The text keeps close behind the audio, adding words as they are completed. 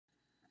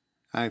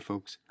Hi,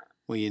 folks.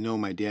 Well, you know,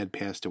 my dad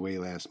passed away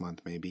last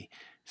month, maybe,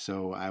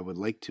 so I would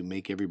like to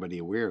make everybody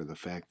aware of the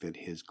fact that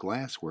his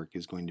glasswork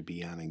is going to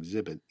be on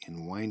exhibit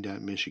in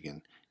Wyandotte,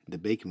 Michigan, at the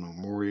Bacon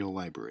Memorial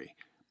Library.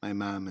 My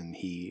mom and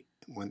he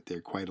went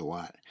there quite a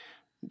lot,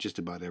 just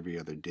about every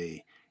other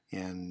day,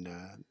 and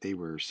they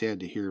were sad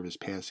to hear of his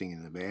passing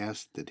and have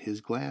asked that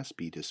his glass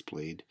be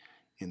displayed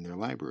in their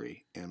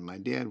library. And my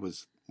dad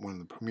was one of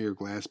the premier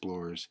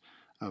glassblowers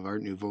of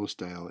Art Nouveau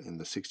style in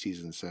the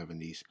 60s and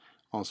 70s,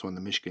 also on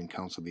the Michigan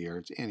Council of the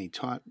Arts, and he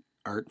taught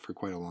art for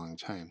quite a long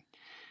time.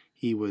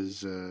 He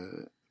was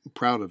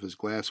proud of his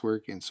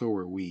glasswork, and so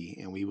were we,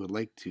 and we would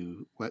like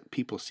to let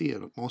people see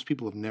it. Most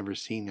people have never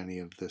seen any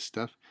of this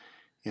stuff,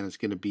 and it's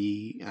going to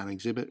be on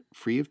exhibit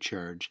free of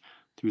charge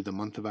through the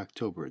month of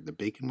October at the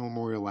Bacon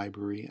Memorial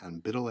Library on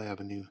Biddle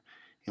Avenue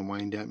in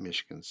Wyandotte,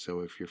 Michigan. So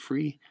if you're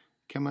free,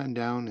 come on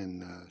down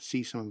and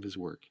see some of his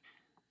work.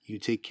 You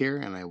take care,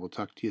 and I will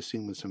talk to you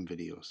soon with some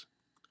videos.